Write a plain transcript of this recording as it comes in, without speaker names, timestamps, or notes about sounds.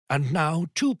And now,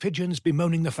 two pigeons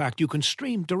bemoaning the fact you can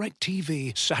stream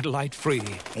DirecTV satellite-free.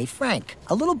 Hey, Frank,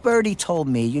 a little birdie told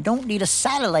me you don't need a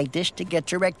satellite dish to get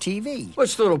DirecTV.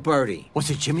 What's little birdie? Was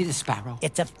it Jimmy the Sparrow?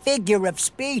 It's a figure of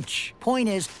speech. Point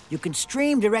is, you can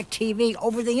stream DirecTV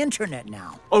over the internet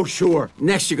now. Oh, sure.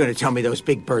 Next you're going to tell me those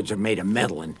big birds are made of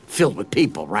metal and filled with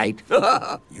people, right?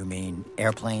 You mean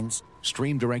airplanes?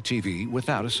 Stream DirecTV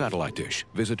without a satellite dish.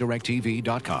 Visit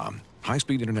DirecTV.com.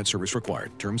 High-speed internet service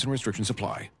required. Terms and restrictions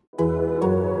apply.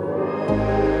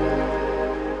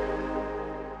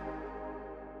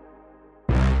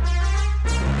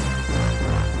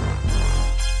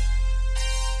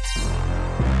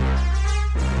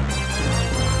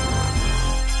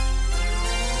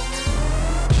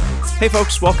 Hey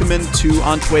folks, welcome into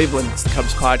On to Waveland. It's the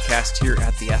Cubs podcast here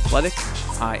at The Athletic.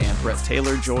 I am Brett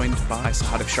Taylor, joined by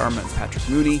Sahadev Sharma and Patrick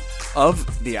Mooney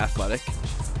of The Athletic.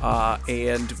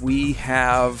 And we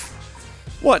have,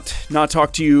 not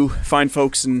talk to you fine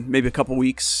folks in maybe a couple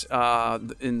weeks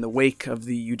in the wake of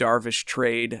the Yu Darvish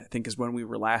trade, I think is when we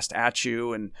were last at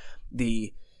you. And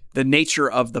the nature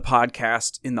of the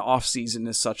podcast in the off season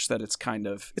is such that it's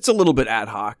a little bit ad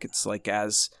hoc. It's like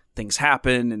as things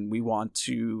happen and we want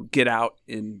to get out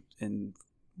in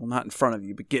well, not in front of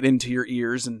you, but get into your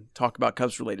ears and talk about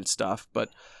Cubs related stuff. But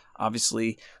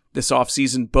obviously this off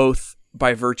season, both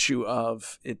by virtue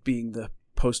of it being the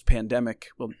post-pandemic,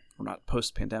 well, we're not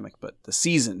post-pandemic, but the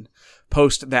season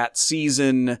post that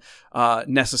season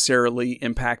necessarily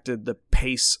impacted the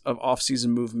pace of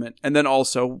off-season movement. And then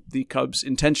also the Cubs'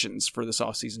 intentions for this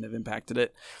off-season have impacted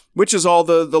it, which is all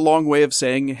the long way of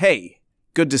saying, hey,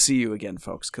 good to see you again,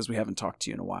 folks, because we haven't talked to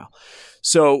you in a while.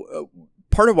 So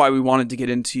part of why we wanted to get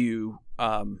into you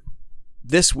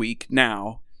this week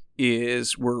now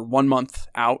is we're 1 month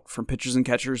out from pitchers and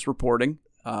catchers reporting.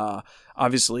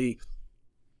 Obviously,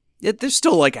 there's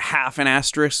still like a half an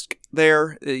asterisk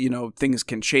there. Things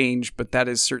can change, but that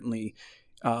is certainly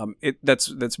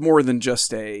that's more than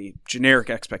just a generic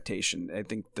expectation. I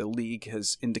think the league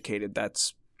has indicated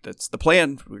that's the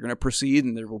plan. We're going to proceed,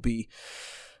 and there will be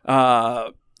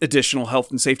additional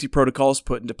health and safety protocols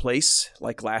put into place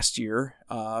like last year,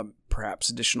 perhaps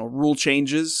additional rule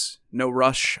changes. No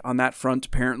rush on that front,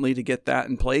 apparently, to get that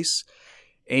in place.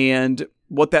 And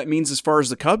what that means as far as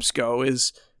the Cubs go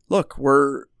is, look,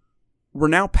 we're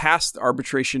now past the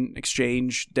arbitration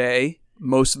exchange day.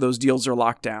 Most of those deals are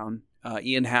locked down.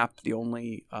 Ian Happ, the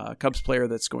only Cubs player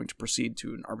that's going to proceed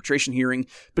to an arbitration hearing.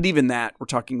 But even that, we're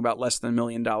talking about less than $1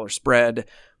 million spread.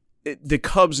 The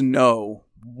Cubs know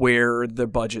where the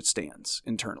budget stands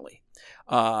internally.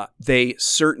 They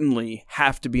certainly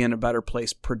have to be in a better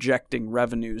place projecting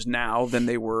revenues now than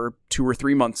they were 2 or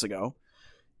 3 months ago.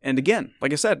 And again,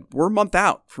 like I said, we're a month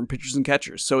out from pitchers and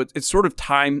catchers. So it's sort of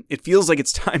time. It feels like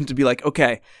it's time to be like,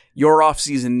 okay, your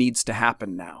offseason needs to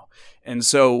happen now. And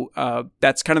so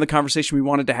that's kind of the conversation we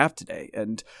wanted to have today.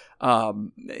 And,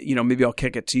 maybe I'll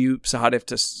kick it to you, Sahadev,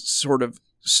 to sort of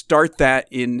start that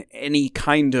in any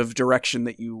kind of direction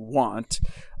that you want.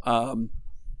 We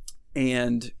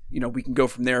can go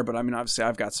from there. But I mean, obviously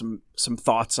I've got some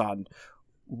thoughts on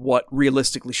what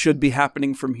realistically should be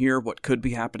happening from here, what could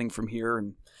be happening from here.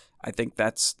 And I think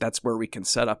that's where we can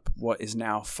set up what is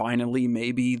now finally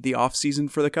maybe the off season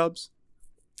for the Cubs.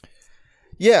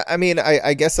 Yeah. I mean,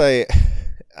 I guess I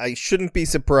shouldn't be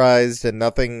surprised, and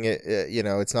nothing,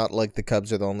 it's not like the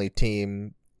Cubs are the only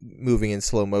team moving in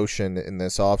slow motion in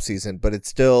this offseason, but it's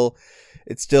still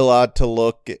odd to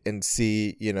look and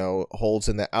see, holes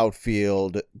in the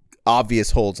outfield,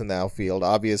 obvious holes in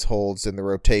the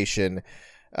rotation,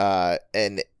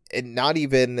 and not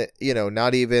even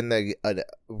a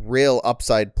real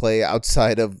upside play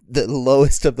outside of the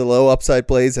lowest of the low upside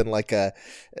plays, and like a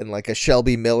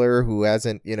Shelby Miller who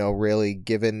hasn't, really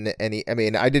given any. I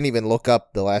mean, I didn't even look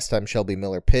up the last time Shelby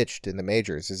Miller pitched in the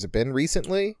majors. Has it been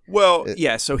recently? Well,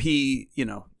 yeah. So he,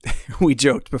 we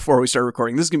joked before we started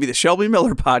recording, this is going to be the Shelby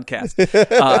Miller podcast.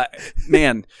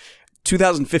 Man,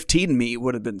 2015 me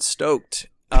would have been stoked.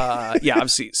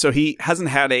 Obviously. So he hasn't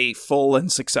had a full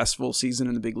and successful season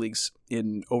in the big leagues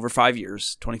in over 5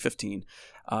 years, 2015.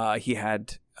 He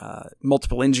had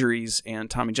multiple injuries and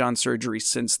Tommy John surgery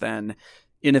since then.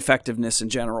 Ineffectiveness in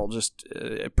general just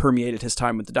permeated his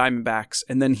time with the Diamondbacks.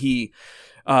 And then he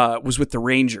was with the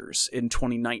Rangers in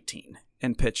 2019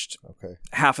 and pitched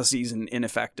half a season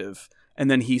ineffective.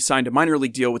 And then he signed a minor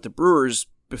league deal with the Brewers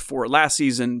before last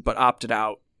season, but opted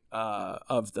out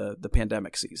of the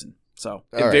pandemic season. So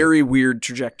a very weird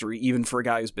trajectory, even for a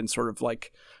guy who's been sort of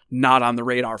like not on the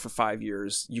radar for 5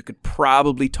 years. You could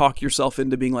probably talk yourself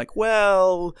into being like,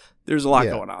 well, there's a lot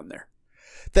going on there.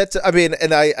 That's, I mean,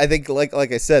 and I think like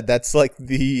I said, that's like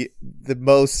the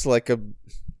most like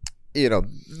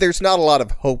there's not a lot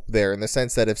of hope there in the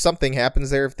sense that if something happens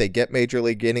there, if they get major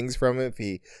league innings from him, if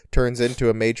he turns into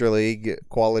a major league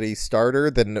quality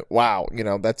starter, then wow,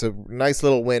 that's a nice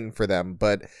little win for them.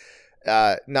 But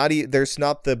there's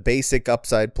not the basic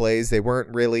upside plays. They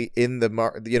weren't really in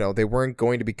the they weren't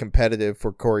going to be competitive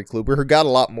for Corey Kluber, who got a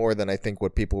lot more than I think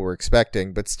what people were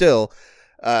expecting. But still,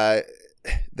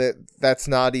 that's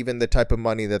not even the type of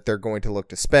money that they're going to look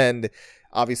to spend.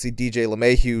 Obviously, DJ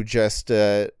LeMahieu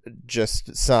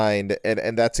just signed,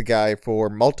 and that's a guy for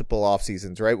multiple off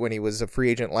seasons, right? When he was a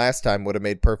free agent last time, would have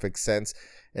made perfect sense.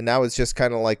 And now it's just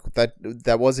kind of like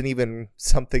that wasn't even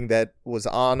something that was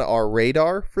on our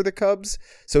radar for the Cubs.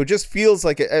 So it just feels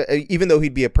like, even though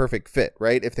he'd be a perfect fit,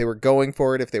 right? If they were going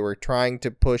for it, if they were trying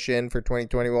to push in for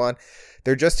 2021,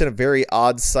 they're just in a very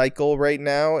odd cycle right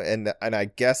now. And I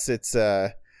guess it's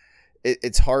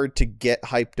hard to get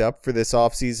hyped up for this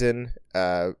offseason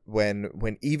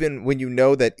when you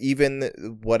know that even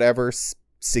whatever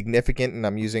significant, and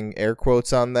I'm using air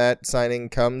quotes on that, signing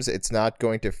comes, it's not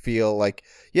going to feel like,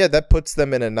 yeah, that puts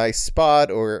them in a nice spot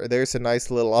or there's a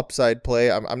nice little upside play.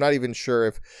 I'm not even sure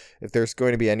if there's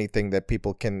going to be anything that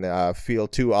people can feel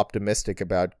too optimistic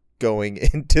about going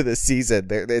into the season.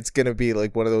 It's going to be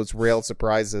like one of those real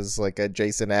surprises, like a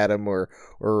Jason Adam or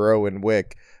Rowan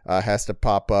Wick has to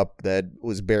pop up that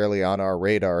was barely on our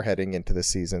radar heading into the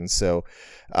season. So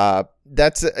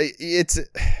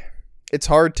it's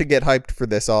hard to get hyped for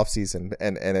this offseason,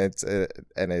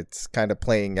 and it's kind of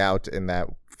playing out in that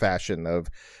fashion of,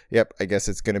 yep, I guess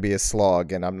it's going to be a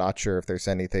slog, and I'm not sure if there's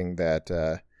anything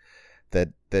that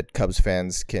Cubs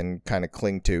fans can kind of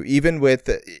cling to, even with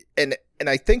and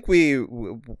I think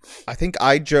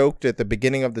I joked at the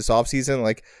beginning of this offseason,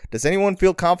 like, does anyone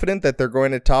feel confident that they're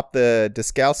going to top the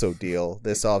Descalso deal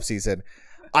this offseason?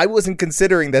 I wasn't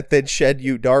considering that they'd shed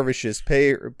Yu Darvish's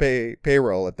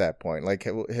payroll at that point, like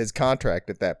his contract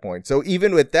at that point. So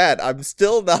even with that, I'm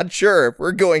still not sure if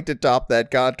we're going to top that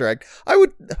contract. I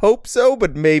would hope so,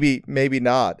 but maybe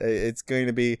not. It's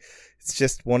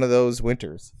just one of those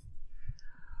winters.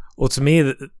 Well, to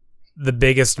me, the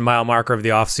biggest mile marker of the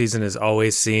offseason is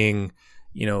always seeing,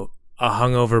 a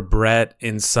hungover Brett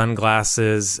in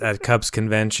sunglasses at Cubs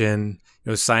convention,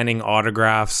 signing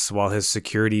autographs while his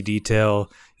security detail,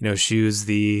 shoos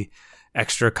the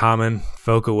extra common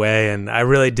folk away. And I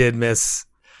really did miss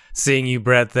seeing you,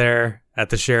 Brett, there at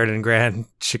the Sheridan Grand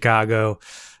Chicago.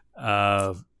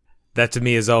 That to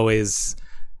me is always,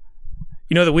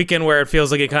 the weekend where it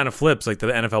feels like it kind of flips, like the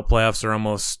NFL playoffs are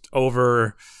almost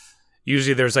over.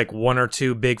 Usually there's like one or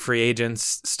two big free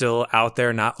agents still out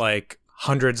there, not like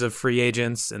hundreds of free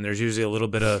agents. And there's usually a little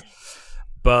bit of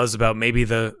buzz about maybe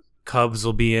the Cubs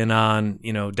will be in on,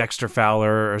 Dexter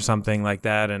Fowler or something like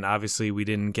that. And obviously we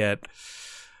didn't get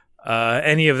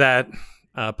any of that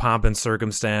pomp and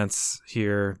circumstance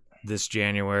here this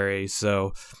January.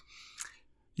 So,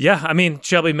 yeah, I mean,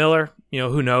 Shelby Miller,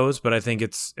 who knows? But I think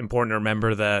it's important to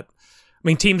remember that,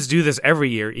 teams do this every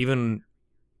year, even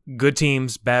good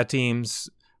teams, bad teams,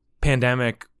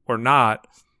 pandemic or not.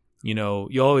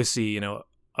 You always see,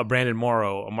 a Brandon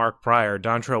Morrow, a Mark Pryor,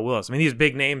 Dontrelle Willis. These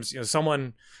big names,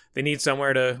 someone, they need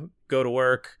somewhere to go to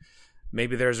work.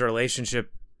 Maybe there's a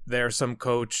relationship there some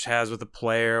coach has with a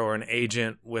player or an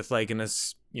agent with like an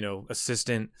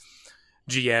assistant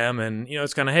GM, and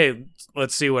it's kind of, hey,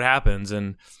 let's see what happens.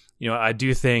 And I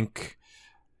do think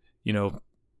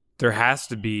there has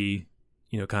to be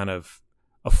kind of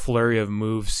a flurry of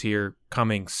moves here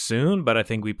coming soon, but I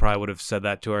think we probably would have said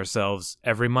that to ourselves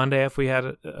every Monday if we had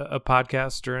a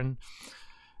podcast during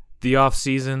the off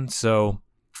season. So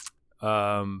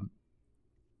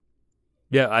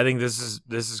yeah, I think this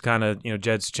is kind of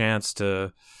Jed's chance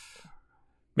to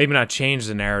maybe not change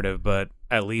the narrative, but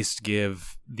at least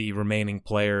give the remaining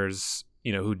players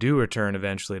who do return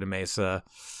eventually to Mesa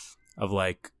of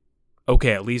like,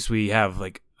 okay, at least we have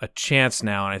like a chance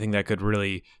now. And I think that could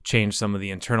really change some of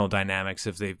the internal dynamics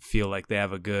if they feel like they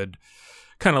have a good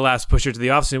kind of last pusher to the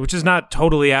offseason, which is not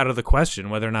totally out of the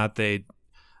question whether or not they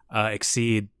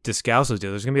exceed Descalso's deal.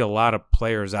 There's going to be a lot of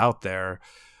players out there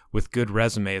with good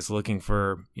resumes looking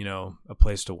for, a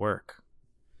place to work.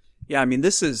 Yeah,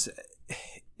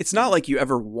 it's not like you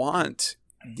ever want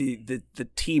the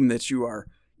team that you are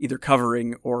either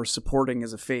covering or supporting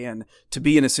as a fan to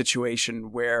be in a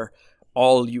situation where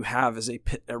all you have is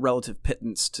a relative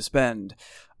pittance to spend.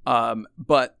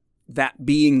 But that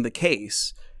being the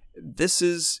case, this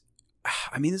is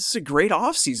a great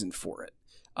offseason for it.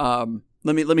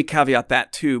 Let me caveat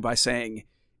that too by saying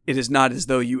it is not as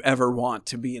though you ever want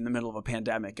to be in the middle of a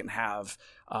pandemic and have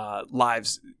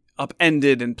lives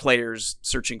upended and players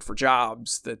searching for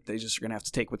jobs that they just are going to have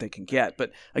to take what they can get.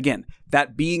 But again,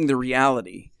 that being the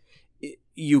reality,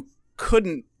 you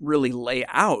couldn't really lay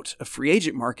out a free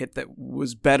agent market that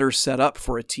was better set up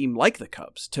for a team like the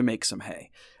Cubs to make some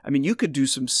hay. I mean, you could do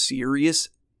some serious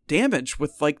damage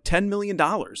with like $10 million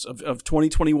of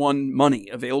 2021 money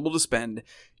available to spend.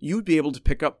 You'd be able to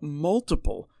pick up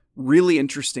multiple really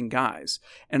interesting guys.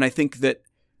 And I think that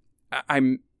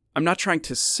I'm not trying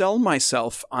to sell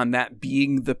myself on that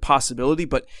being the possibility,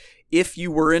 but if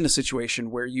you were in a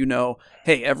situation where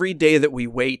hey, every day that we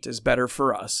wait is better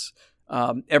for us,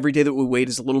 every day that we wait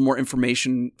is a little more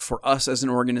information for us as an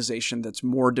organization that's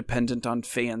more dependent on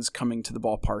fans coming to the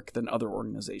ballpark than other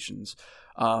organizations.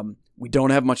 We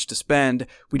don't have much to spend.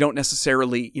 We don't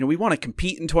necessarily, we want to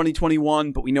compete in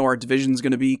 2021, but we know our division's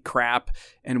going to be crap,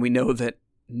 and we know that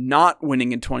not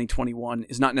winning in 2021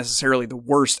 is not necessarily the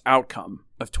worst outcome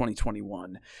of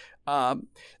 2021.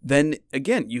 Then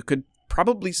again, you could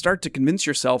probably start to convince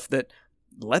yourself that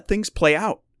let things play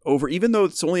out over, even though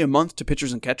it's only a month to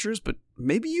pitchers and catchers, but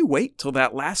maybe you wait till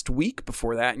that last week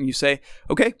before that and you say,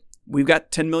 okay, we've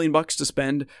got $10 million to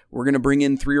spend. We're going to bring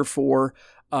in 3 or 4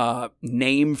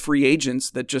 name free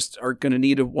agents that just are going to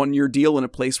need a 1-year deal in a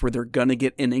place where they're going to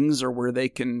get innings, or where they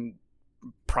can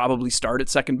probably start at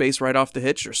second base right off the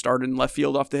hitch or start in left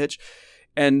field off the hitch.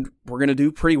 And we're going to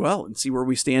do pretty well and see where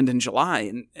we stand in July.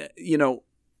 And,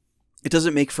 it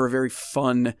doesn't make for a very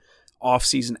fun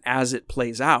offseason as it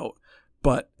plays out.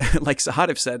 But like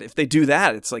Sahadev said, if they do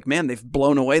that, it's like, man, they've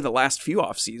blown away the last few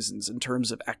off seasons in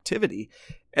terms of activity.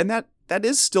 And that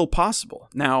is still possible.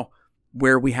 Now,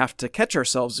 where we have to catch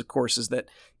ourselves, of course, is that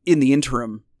in the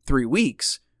interim 3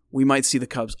 weeks, we might see the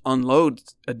Cubs unload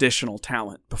additional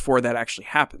talent before that actually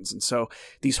happens. And so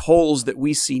these holes that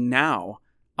we see now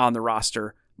on the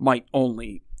roster might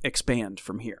only expand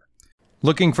from here.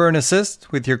 Looking for an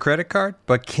assist with your credit card,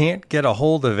 but can't get a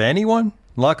hold of anyone?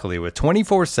 Luckily, with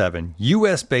 24/7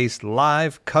 U.S.-based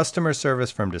live customer service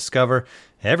from Discover,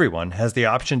 everyone has the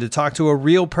option to talk to a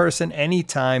real person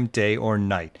anytime, day or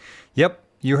night. Yep,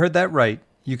 you heard that right.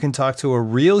 You can talk to a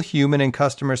real human in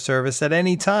customer service at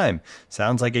any time.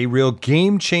 Sounds like a real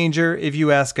game changer if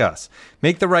you ask us.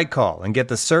 Make the right call and get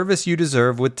the service you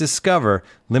deserve with Discover.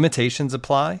 Limitations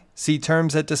apply. See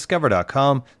terms at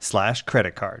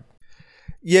discover.com/creditcard.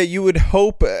 Yeah, you would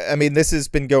hope. I mean, this has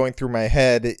been going through my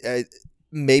head.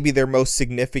 Maybe their most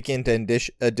significant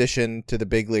addition to the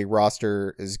big league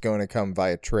roster is going to come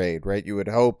via trade, right? You would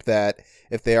hope that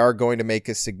if they are going to make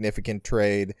a significant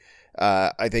trade,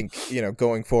 I think,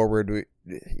 going forward,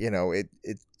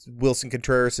 Wilson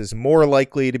Contreras is more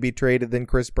likely to be traded than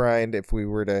Chris Bryant if we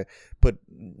were to put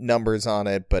numbers on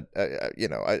it. But,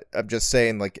 I'm just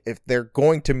saying, like, if they're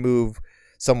going to move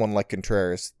someone like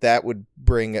Contreras, that would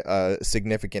bring a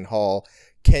significant haul.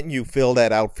 Can you fill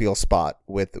that outfield spot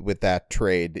with that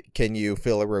trade? Can you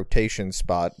fill a rotation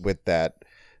spot with that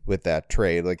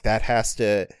trade? Like, that has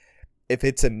to, if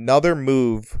it's another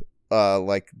move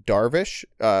like Darvish,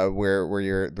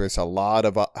 where there's a lot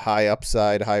of high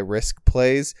upside, high risk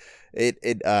plays,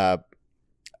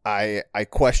 I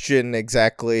question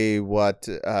exactly what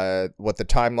the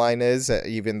timeline is,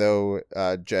 even though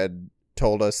Jed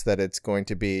told us that it's going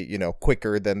to be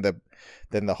quicker than the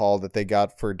haul that they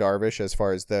got for Darvish as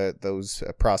far as those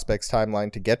prospects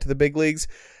timeline to get to the big leagues.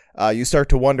 You start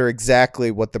to wonder exactly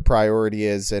what the priority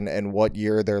is and what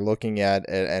year they're looking at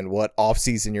and what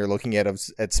offseason you're looking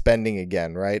at spending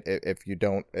again, right? If you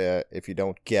don't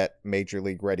get major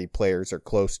league ready players or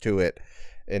close to it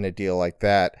in a deal like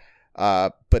that.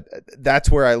 But that's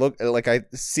where I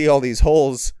see all these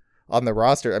holes on the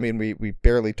roster. I mean, we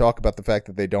barely talk about the fact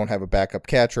that they don't have a backup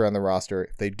catcher on the roster.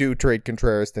 If they do trade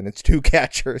Contreras, then it's 2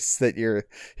 catchers that you're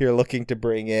looking to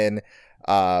bring in.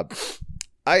 I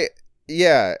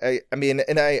mean,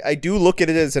 and I do look at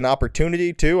it as an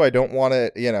opportunity too. I don't want to,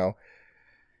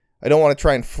 I don't want to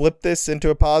try and flip this into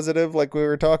a positive like we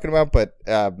were talking about, but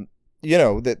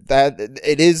that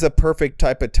it is a perfect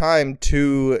type of time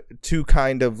to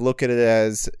kind of look at it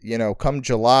as, come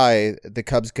July, the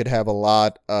Cubs could have a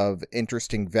lot of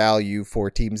interesting value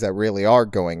for teams that really are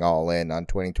going all in on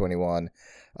 2021.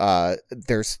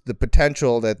 There's the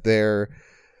potential that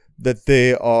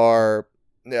they are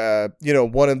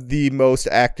one of the most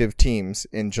active teams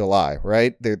in July,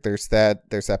 right? There's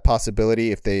that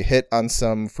possibility if they hit on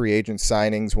some free agent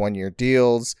signings, 1-year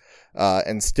deals,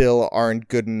 and still aren't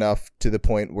good enough to the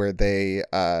point where they're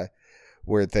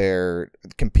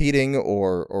competing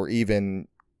or even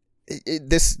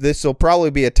this will probably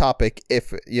be a topic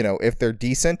if they're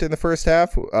decent in the first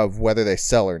half of whether they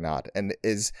sell or not. And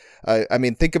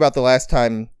think about the last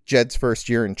time Jed's first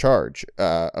year in charge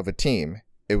of a team.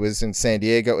 It was in San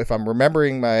Diego. If I'm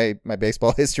remembering my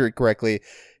baseball history correctly,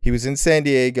 he was in San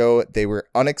Diego. They were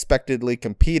unexpectedly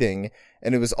competing,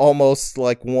 and it was almost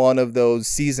like one of those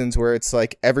seasons where it's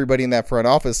like everybody in that front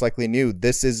office likely knew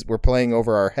we're playing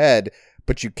over our head,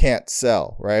 but you can't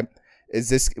sell, right?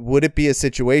 Would it be a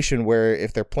situation where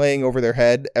if they're playing over their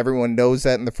head, everyone knows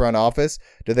that in the front office?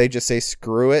 Do they just say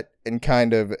screw it and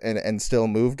kind of and still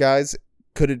move guys?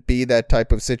 Could it be that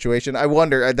type of situation? I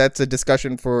wonder. That's a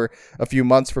discussion for a few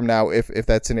months from now if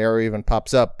that scenario even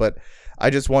pops up. But I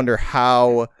just wonder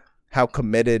how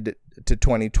committed to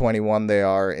 2021 they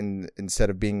are instead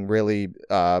of being really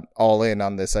all in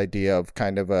on this idea of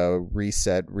kind of a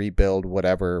reset, rebuild,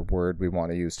 whatever word we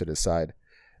want to use to describe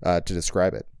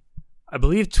it. I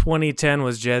believe 2010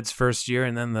 was Jed's first year,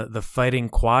 and then the Fighting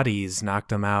Quaddies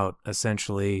knocked him out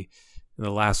essentially in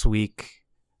the last week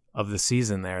of the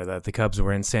season there, that the Cubs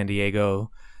were in San Diego.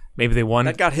 Maybe they won.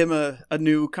 That got him a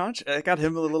new contract. That got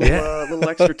him a little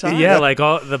extra time. Yeah, like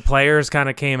all the players kind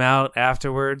of came out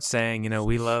afterwards saying,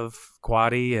 we love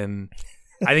Quaddy, and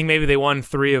I think maybe they won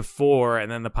 3 of 4, and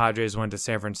then the Padres went to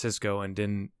San Francisco and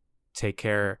didn't take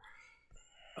care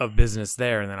of business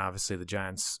there, and then obviously the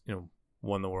Giants,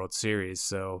 won the World Series.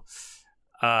 So,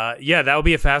 that would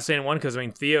be a fascinating one because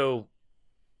Theo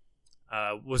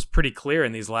was pretty clear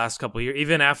in these last couple of years,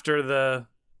 even after the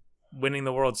winning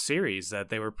the World Series, that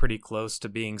they were pretty close to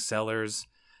being sellers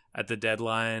at the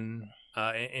deadline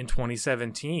in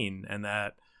 2017, and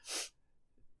that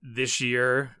this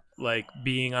year, like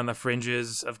being on the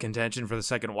fringes of contention for the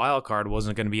second wild card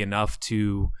wasn't going to be enough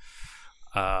to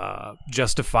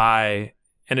justify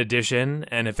an addition,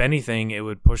 and if anything, it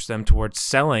would push them towards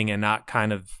selling and not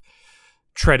kind of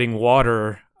treading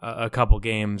water a couple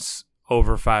games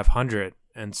over 500.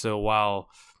 And so while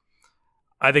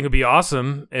I think it'd be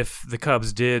awesome if the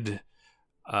Cubs did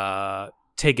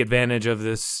take advantage of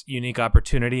this unique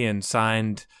opportunity and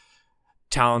signed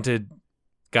talented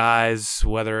guys,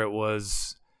 whether it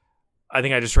was, I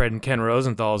think I just read in Ken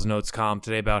Rosenthal's notes column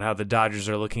today about how the Dodgers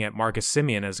are looking at Marcus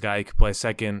Semien as a guy who could play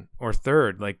second or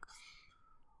third. Like,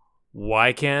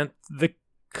 why can't the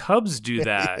Cubs do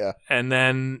that? Yeah. And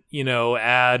then,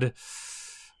 add,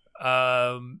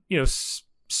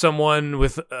 someone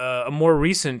with a more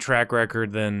recent track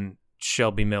record than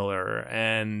Shelby Miller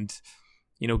and,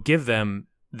 give them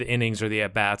the innings or the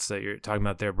at-bats that you're talking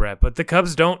about there, Brett. But the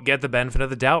Cubs don't get the benefit of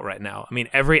the doubt right now. I mean,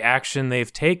 every action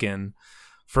they've taken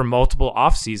for multiple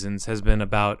off seasons has been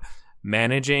about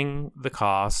managing the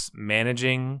costs,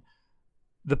 managing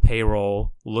the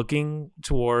payroll, looking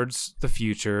towards the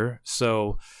future.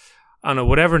 So I don't know,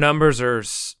 whatever numbers are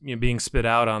being spit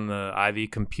out on the Ivy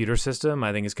computer system,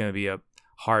 I think it's going to be a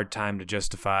hard time to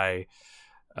justify,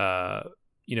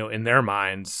 in their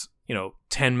minds,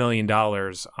 $10 million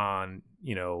on,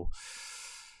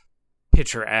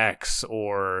 pitcher X,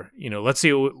 or, let's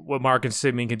see what Marcus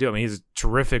Semien can do. I mean, he's a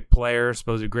terrific player,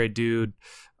 supposed to be a great dude,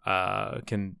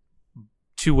 can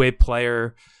two-way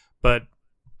player, but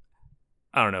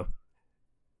I don't know.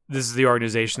 This is the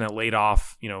organization that laid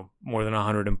off, more than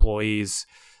 100 employees.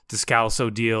 The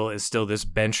Scalzo deal is still this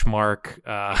benchmark,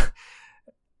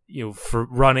 for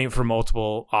running for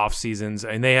multiple off seasons,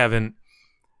 and they haven't,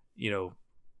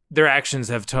 their actions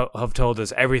have told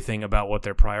us everything about what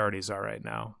their priorities are right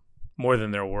now, more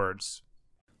than their words.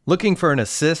 Looking for an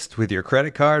assist with your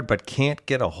credit card but can't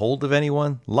get a hold of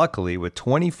anyone? Luckily, with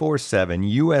 24/7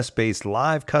 US-based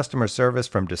live customer service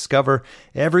from Discover,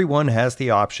 everyone has the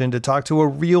option to talk to a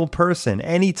real person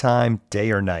anytime,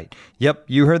 day or night. Yep,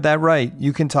 you heard that right.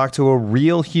 You can talk to a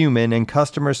real human in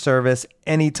customer service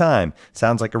anytime.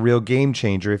 Sounds like a real game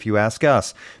changer if you ask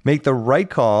us. Make the right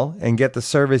call and get the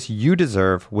service you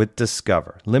deserve with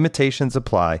Discover. Limitations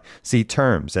apply. See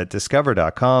terms at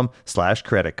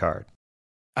discover.com/creditcard.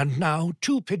 And now,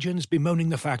 2 pigeons bemoaning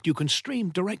the fact you can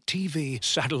stream DirecTV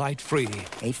satellite-free.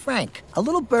 Hey, Frank, a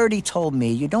little birdie told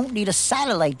me you don't need a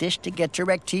satellite dish to get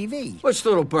DirecTV. What's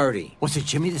little birdie? Was it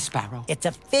Jimmy the Sparrow? It's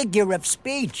a figure of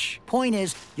speech. Point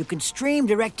is, you can stream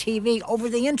DirecTV over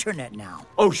the internet now.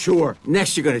 Oh, sure.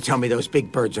 Next you're going to tell me those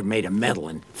big birds are made of metal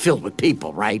and filled with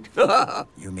people, right?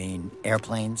 You mean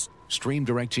airplanes? Stream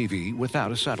DirecTV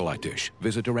without a satellite dish.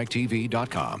 Visit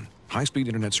DirecTV.com. High-speed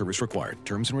internet service required.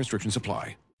 Terms and restrictions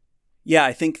apply. Yeah,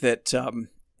 I think that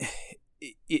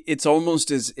it's almost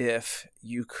as if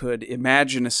you could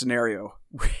imagine a scenario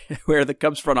where the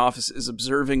Cubs front office is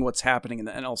observing what's happening in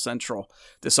the NL Central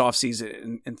this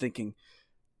offseason and thinking,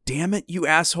 damn it, you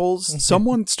assholes,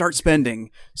 someone start spending,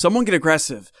 someone get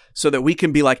aggressive so that we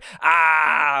can be like,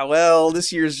 well,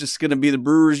 this year's just going to be the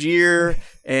Brewers' year,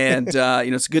 and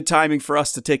it's good timing for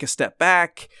us to take a step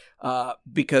back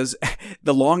because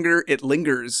the longer it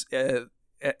lingers,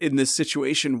 in this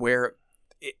situation where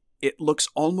it looks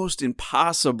almost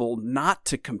impossible not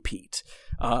to compete,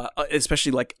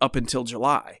 especially like up until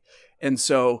July. And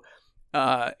so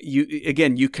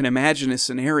you can imagine a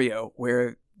scenario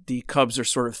where the Cubs are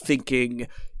sort of thinking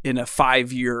in a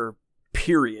 5-year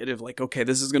period of like, okay,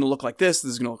 this is going to look like this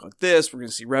is going to look like this, we're going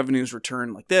to see revenues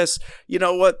return like this. You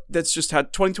know what? That's just how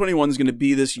 2021 is going to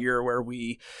be, this year where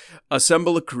we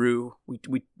assemble a crew,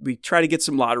 we try to get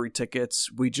some lottery tickets,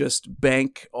 we just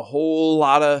bank a whole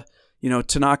lot of,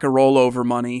 Tanaka rollover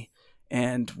money,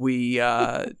 and we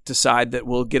decide that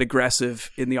we'll get aggressive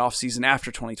in the offseason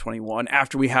after 2021,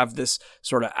 after we have this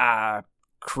sort of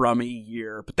crummy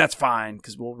year. But that's fine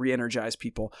because we'll re-energize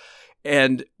people.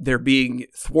 And they're being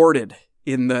thwarted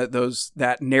in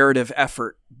that narrative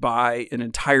effort by an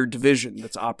entire division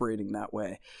that's operating that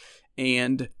way.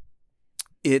 And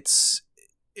it's,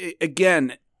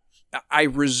 again, I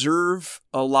reserve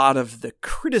a lot of the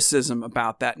criticism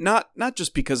about that, not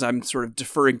just because I'm sort of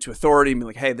deferring to authority and be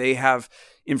like, hey, they have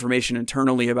information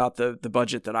internally about the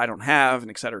budget that I don't have,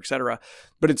 and et cetera,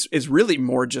 but it's really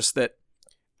more just that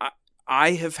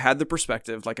I have had the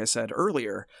perspective, like I said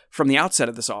earlier, from the outset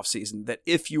of this offseason, that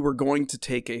if you were going to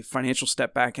take a financial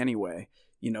step back anyway,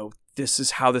 this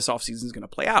is how this offseason is going to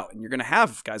play out. And you're going to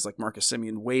have guys like Marcus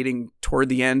Semien waiting toward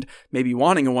the end, maybe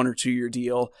wanting a 1 or 2 year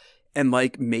deal, and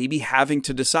like maybe having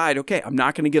to decide, okay, I'm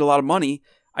not going to get a lot of money.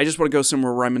 I just want to go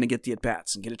somewhere where I'm going to get the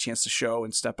at-bats and get a chance to show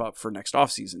and step up for next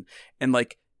offseason. And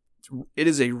like, it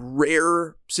is a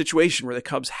rare situation where the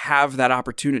Cubs have that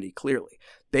opportunity, clearly.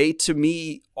 They, to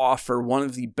me, offer one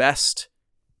of the best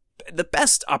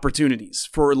opportunities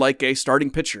for like a starting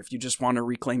pitcher if you just want to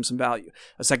reclaim some value,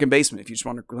 a second baseman if you just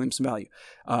want to reclaim some value.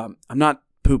 I'm not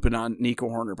pooping on Nico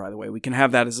Hoerner, by the way. We can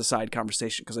have that as a side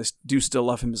conversation because I do still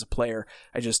love him as a player.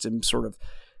 I just am sort of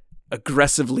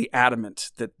aggressively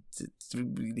adamant that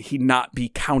he not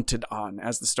be counted on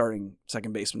as the starting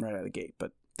second baseman right out of the gate.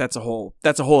 But that's a whole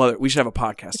other. We should have a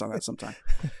podcast on that sometime.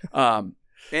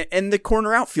 And the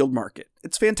corner outfield market,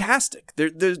 it's fantastic.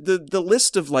 The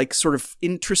list of like sort of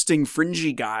interesting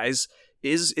fringy guys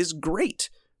is great,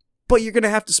 but you're going to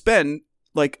have to spend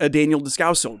like a Daniel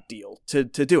Descalso deal to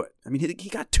do it. I mean, he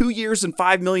got 2 years and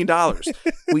 $5 million.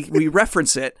 We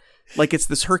reference it like it's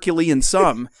this Herculean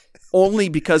sum, only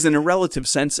because in a relative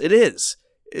sense it is.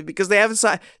 Because they haven't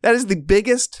signed. That is the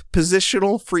biggest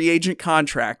positional free agent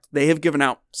contract they have given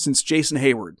out since Jason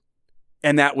Hayward,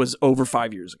 and that was over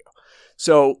 5 years ago.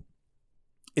 So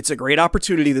it's a great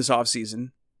opportunity this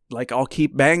offseason. Like, I'll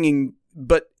keep banging,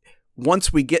 but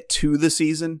once we get to the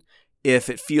season, if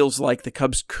it feels like the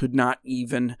Cubs could not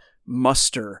even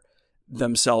muster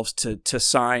themselves to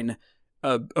sign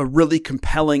a really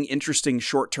compelling, interesting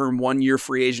short-term 1 year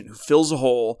free agent who fills a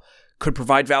hole, could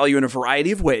provide value in a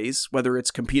variety of ways, whether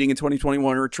it's competing in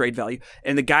 2021 or trade value,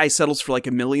 and the guy settles for like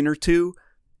 $1 million or $2 million,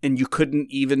 and you couldn't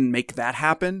even make that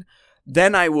happen,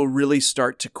 then I will really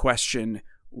start to question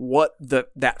what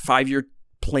that 5 year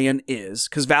plan is,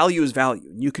 because value is value,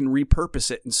 and you can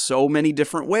repurpose it in so many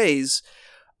different ways.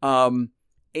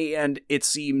 And it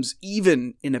seems,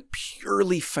 even in a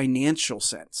purely financial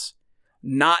sense,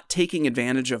 not taking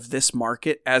advantage of this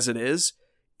market as it is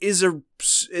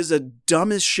a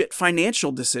dumb as shit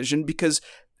financial decision, because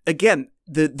again,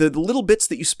 the little bits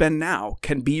that you spend now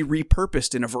can be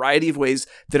repurposed in a variety of ways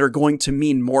that are going to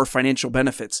mean more financial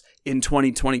benefits in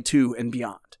 2022 and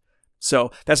beyond.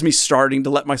 So that's me starting to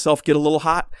let myself get a little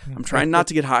hot. I'm trying not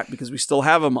to get hot because we still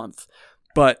have a month,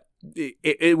 but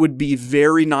it would be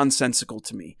very nonsensical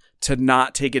to me to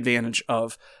not take advantage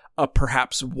of a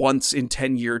perhaps once in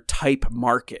 10 year type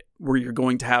market where you're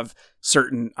going to have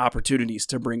certain opportunities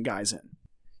to bring guys in.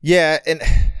 Yeah. And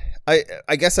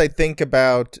I guess I think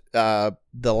about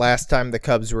the last time the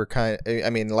Cubs were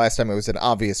the last time it was an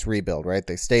obvious rebuild, right?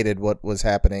 They stated what was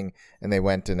happening and they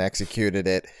went and executed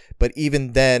it. But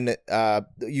even then,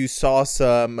 you saw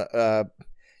some,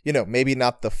 maybe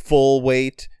not the full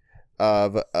weight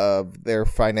of their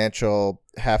financial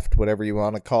heft, whatever you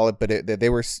want to call it, but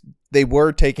they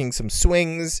were taking some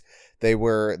swings. They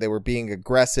were being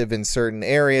aggressive in certain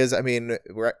areas. I mean,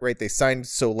 right? They signed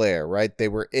Soler, right? They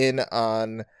were in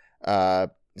on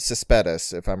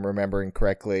Cespedes, if I'm remembering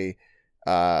correctly.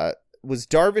 Was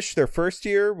Darvish their first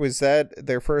year? Was that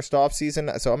their first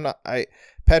offseason? So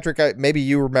Patrick, maybe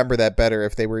you remember that better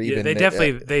if they were even. Yeah, they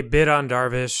definitely they bid on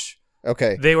Darvish.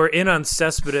 Okay. They were in on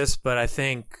Cespedes, but I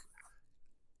think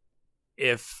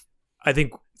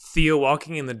Theo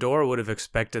walking in the door would have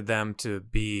expected them to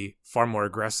be far more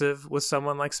aggressive with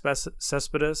someone like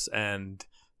Cespedes, and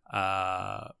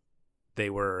they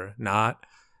were not.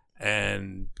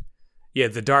 And Yeah,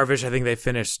 the Darvish, I think they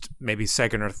finished maybe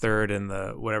second or third in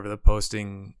the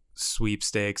posting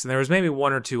sweepstakes. And there was maybe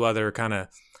one or two other kind of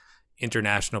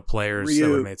international players that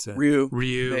would made sense.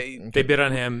 Ryu. They bid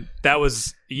on him. That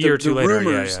was a year or two later.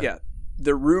 Rumors,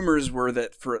 the rumors were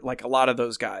that for like a lot of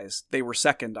those guys, they were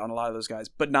second on a lot of those guys,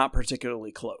 but not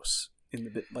particularly close. In the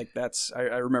bit, like that's, I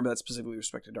remember that specifically with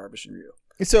respect to Darvish and Ryu.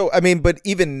 So I mean, but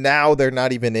even now they're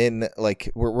not even in, like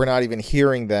we're not even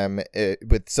hearing them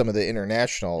with some of the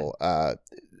international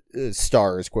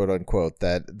stars, quote unquote,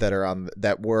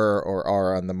 that were or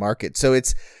are on the market. So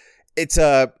it's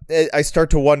I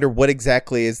start to wonder what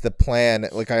exactly is the plan.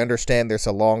 Like, I understand there's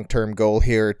a long-term goal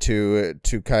here to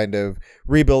kind of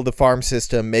rebuild the farm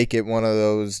system, make it one of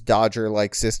those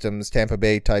Dodger-like systems, Tampa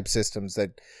Bay type systems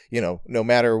that, no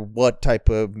matter what type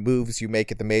of moves you make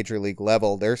at the major league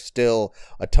level, there's still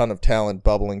a ton of talent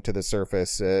bubbling to the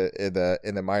surface in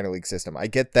the minor league system. I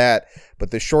get that,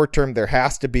 but the short term, there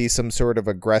has to be some sort of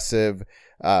aggressive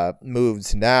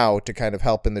moves now to kind of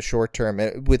help in the short term.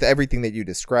 With everything that you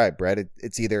described, Brett,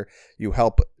 it's either you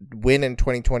help win in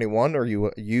 2021 or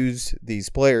you use these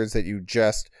players that you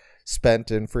just spent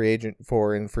in free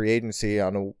agency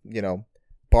on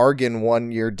bargain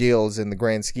 1-year deals in the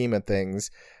grand scheme of things,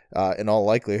 in all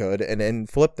likelihood, and then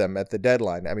flip them at the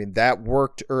deadline. I mean, that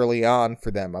worked early on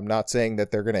for them. I'm not saying that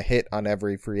they're going to hit on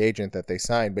every free agent that they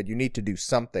sign, but you need to do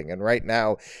something. And right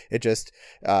now, it just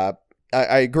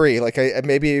I agree. Like,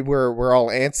 maybe we're all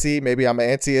antsy. Maybe I'm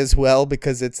antsy as well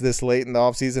because it's this late in the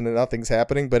offseason and nothing's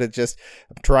happening. But it just,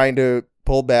 I'm trying to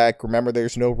pull back. Remember,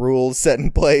 there's no rules set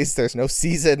in place. There's no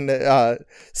season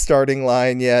starting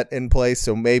line yet in place.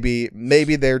 So maybe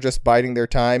they're just biding their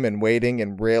time and waiting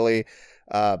and really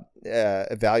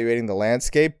evaluating the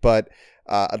landscape. But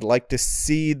I'd like to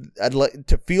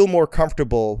feel more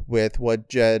comfortable with what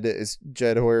Jed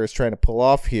Hoyer is trying to pull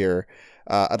off here.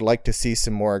 I'd like to see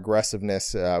some more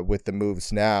aggressiveness with the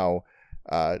moves now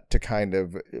to kind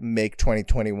of make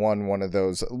 2021 one of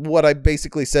those, what I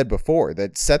basically said before,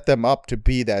 that set them up to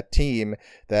be that team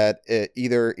that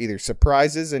either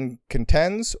surprises and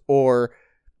contends, or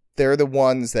they're the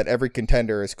ones that every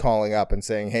contender is calling up and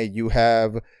saying, hey, you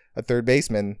have a third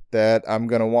baseman that I'm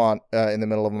going to want in the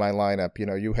middle of my lineup.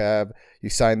 You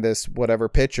signed this whatever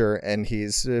pitcher and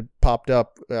he's popped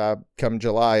up come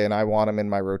July and I want him in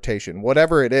my rotation.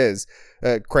 Whatever it is,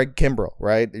 Craig Kimbrell,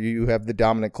 right? You have the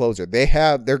dominant closer.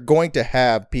 They're going to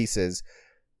have pieces.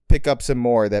 Pick up some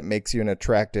more that makes you an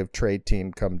attractive trade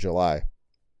team come July.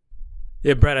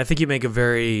 Yeah, Brett, I think you make a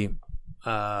very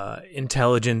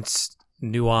intelligent,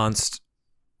 nuanced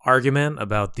argument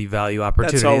about the value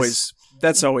opportunities.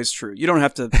 That's always true. You don't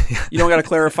got to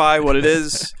clarify what it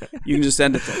is. You can just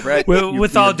end it there, right? Well,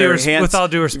 with all due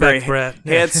respect, Brett.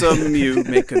 Handsome, you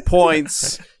make good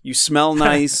points, you smell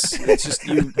nice. It's just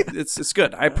it's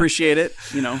good. I appreciate it.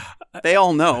 They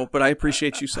all know, but I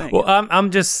appreciate you saying it. I'm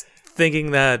just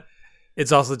thinking that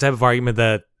it's also the type of argument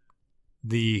that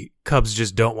the Cubs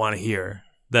just don't want to hear.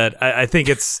 That I think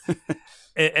it's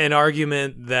an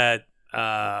argument that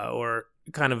or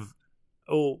kind of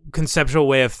conceptual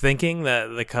way of thinking that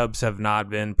the Cubs have not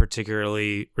been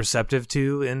particularly receptive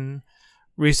to in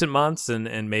recent months, and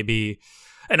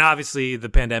obviously the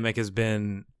pandemic has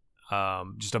been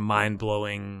just a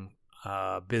mind-blowing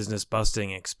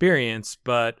business-busting experience,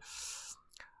 but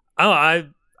I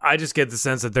just get the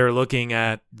sense that they're looking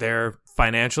at their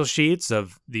financial sheets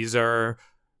of these are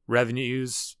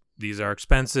revenues, these are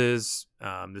expenses,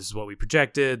 this is what we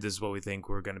projected, this is what we think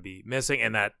we're going to be missing,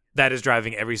 and that is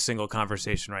driving every single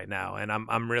conversation right now. And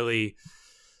I'm really,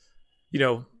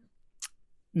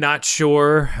 not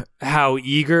sure how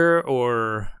eager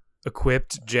or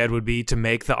equipped Jed would be to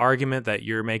make the argument that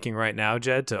you're making right now,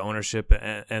 Jed, to ownership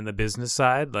and the business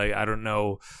side. Like, I don't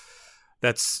know,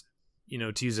 that's,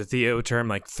 to use a Theo term,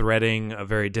 like threading a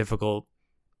very difficult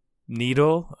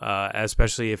needle,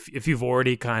 especially if you've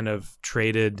already kind of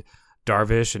traded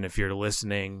Darvish, and if you're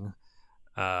listening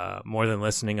more than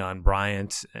listening on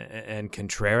Bryant and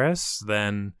Contreras,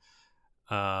 then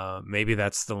maybe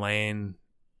that's the lane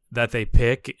that they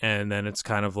pick, and then it's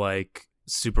kind of like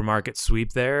supermarket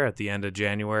sweep there at the end of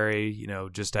January,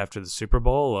 just after the Super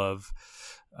Bowl of,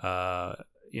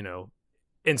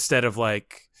 instead of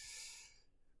like,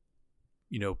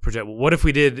 project, what if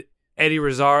we did Eddie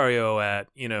Rosario at,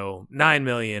 $9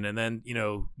 million and then,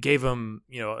 gave him,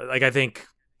 like, I think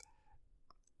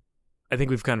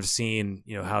we've kind of seen,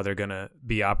 how they're going to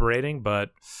be operating, but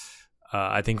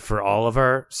I think for all of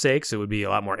our sakes, it would be a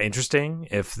lot more interesting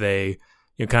if they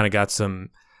kind of got some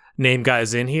name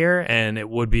guys in here, and it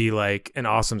would be like an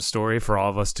awesome story for all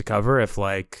of us to cover if,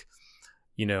 like,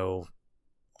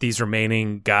 these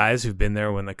remaining guys who've been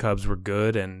there when the Cubs were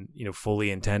good and,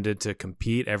 fully intended to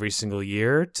compete every single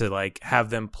year, to like have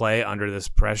them play under this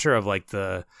pressure of like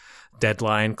the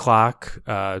deadline clock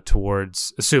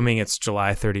towards, assuming it's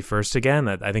July 31st again.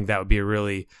 I think that would be a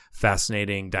really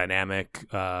fascinating dynamic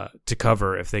to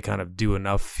cover if they kind of do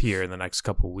enough here in the next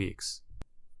couple of weeks.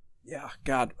 Yeah,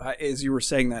 God, as you were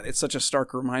saying that, it's such a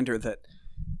stark reminder that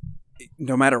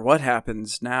no matter what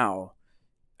happens now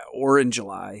or in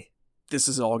July, this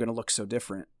is all going to look so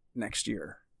different next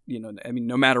year.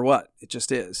 No matter what, it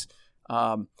just is.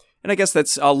 And I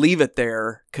guess I'll leave it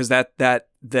there, because that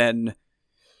then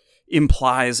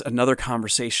implies another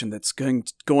conversation that's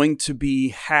going to be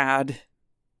had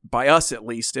by us, at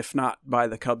least, if not by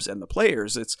the Cubs and the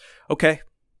players. It's okay.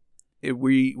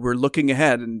 We're looking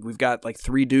ahead, and we've got like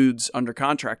 3 dudes under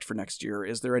contract for next year.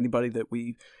 Is there anybody that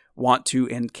we want to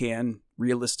and can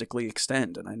realistically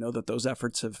extend? And I know that those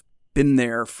efforts have been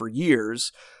there for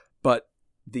years, but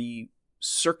the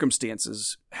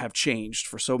circumstances have changed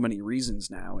for so many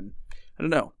reasons now. And I don't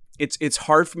know. It's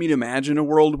hard for me to imagine a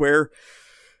world where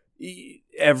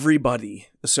everybody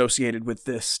associated with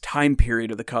this time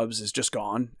period of the Cubs is just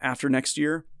gone after next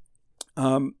year.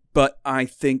 But I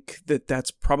think that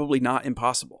that's probably not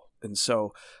impossible. And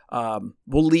so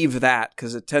we'll leave that,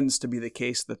 because it tends to be the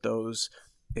case that those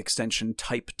extension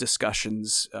type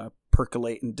discussions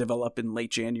percolate and develop in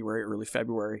late January, early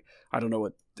February. I don't know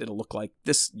what it'll look like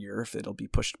this year, if it'll be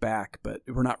pushed back, but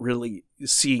we're not really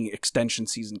seeing extension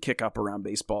season kick up around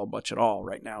baseball much at all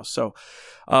right now. So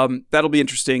that'll be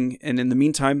interesting. And in the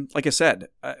meantime, like I said,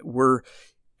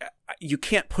 you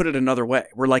can't put it another way.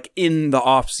 We're like in the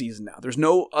off season now. There's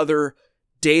no other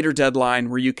date or deadline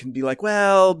where you can be like,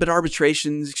 well, but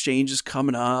arbitrations exchange is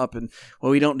coming up, and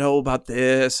well, we don't know about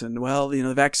this, and well,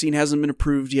 the vaccine hasn't been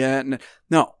approved yet. And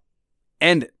no,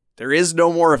 end it. There is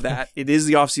no more of that. It is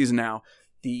the off season now.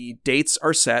 The dates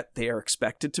are set. They are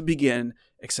expected to begin,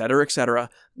 et cetera, et cetera.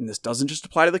 And this doesn't just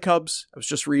apply to the Cubs. I was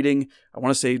just reading, I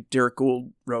want to say Derek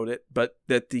Gould wrote it, but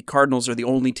that the Cardinals are the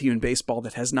only team in baseball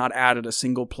that has not added a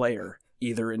single player,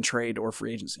 either in trade or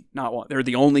free agency. Not one. They're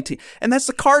the only team. And that's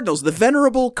the Cardinals, the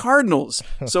venerable Cardinals.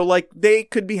 So like they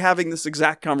could be having this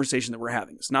exact conversation that we're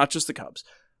having. It's not just the Cubs.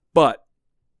 But,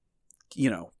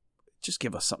 just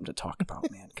give us something to talk about,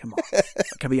 man. Come on. I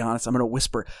can be honest. I'm going to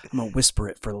whisper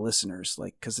it for the listeners,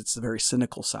 like, because it's the very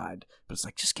cynical side. But it's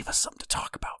like, just give us something to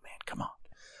talk about, man. Come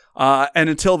on. And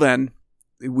until then,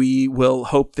 we will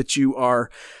hope that you are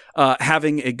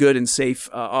having a good and safe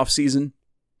off season.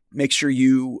 Make sure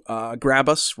you grab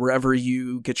us wherever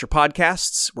you get your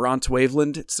podcasts. We're on to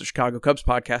Waveland. It's the Chicago Cubs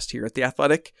podcast here at The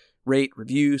Athletic. Rate,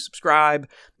 review, subscribe.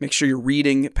 Make sure you're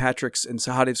reading Patrick's and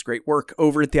Sahadev's great work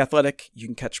over at The Athletic. You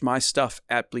can catch my stuff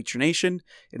at Bleacher Nation,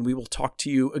 and we will talk to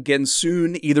you again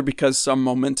soon, either because some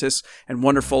momentous and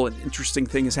wonderful and interesting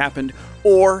thing has happened,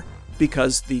 or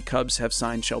because the Cubs have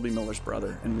signed Shelby Miller's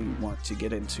brother, and we want to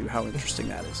get into how interesting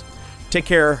that is. Take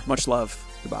care. Much love.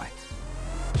 Goodbye.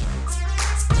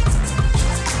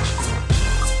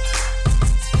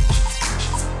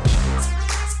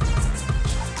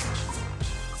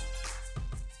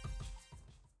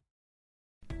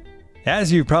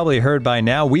 As you've probably heard by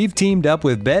now, we've teamed up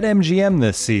with BetMGM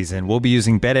this season. We'll be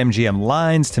using BetMGM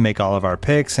lines to make all of our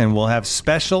picks, and we'll have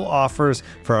special offers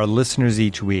for our listeners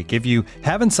each week. If you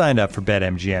haven't signed up for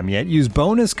BetMGM yet, use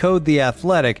bonus code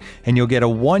THEATHLETIC, and you'll get a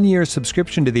 1-year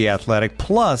subscription to The Athletic,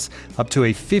 plus up to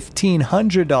a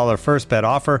 $1,500 first bet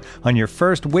offer on your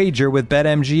first wager with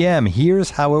BetMGM.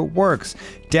 Here's how it works.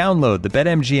 Download the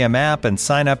BetMGM app and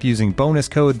sign up using bonus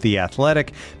code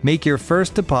THEATHLETIC. Make your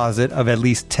first deposit of at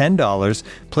least $10.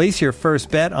 Place your first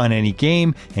bet on any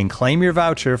game and claim your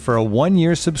voucher for a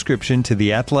 1-year subscription to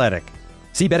The Athletic.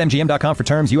 See BetMGM.com for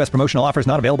terms. U.S. promotional offers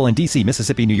not available in D.C.,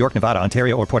 Mississippi, New York, Nevada,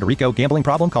 Ontario, or Puerto Rico. Gambling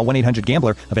problem? Call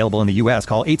 1-800-GAMBLER. Available in the U.S.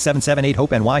 Call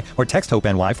 877-8-HOPE-NY or text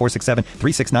HOPE-NY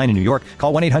 467-369 in New York.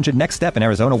 Call 1-800-NEXT-STEP in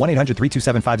Arizona.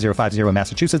 1-800-327-5050 in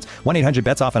Massachusetts.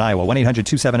 1-800-BETS-OFF in Iowa.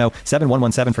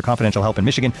 1-800-270-7117 for confidential help in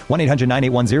Michigan.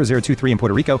 1-800-981-0023 in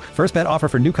Puerto Rico. First bet offer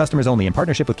for new customers only in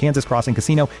partnership with Kansas Crossing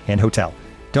Casino and Hotel.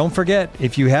 Don't forget,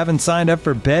 if you haven't signed up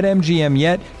for BetMGM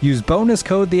yet, use bonus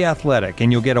code THEATHLETIC,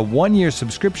 and you'll get a 1-year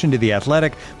subscription to The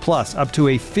Athletic, plus up to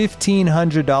a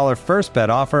 $1,500 first bet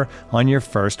offer on your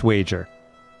first wager.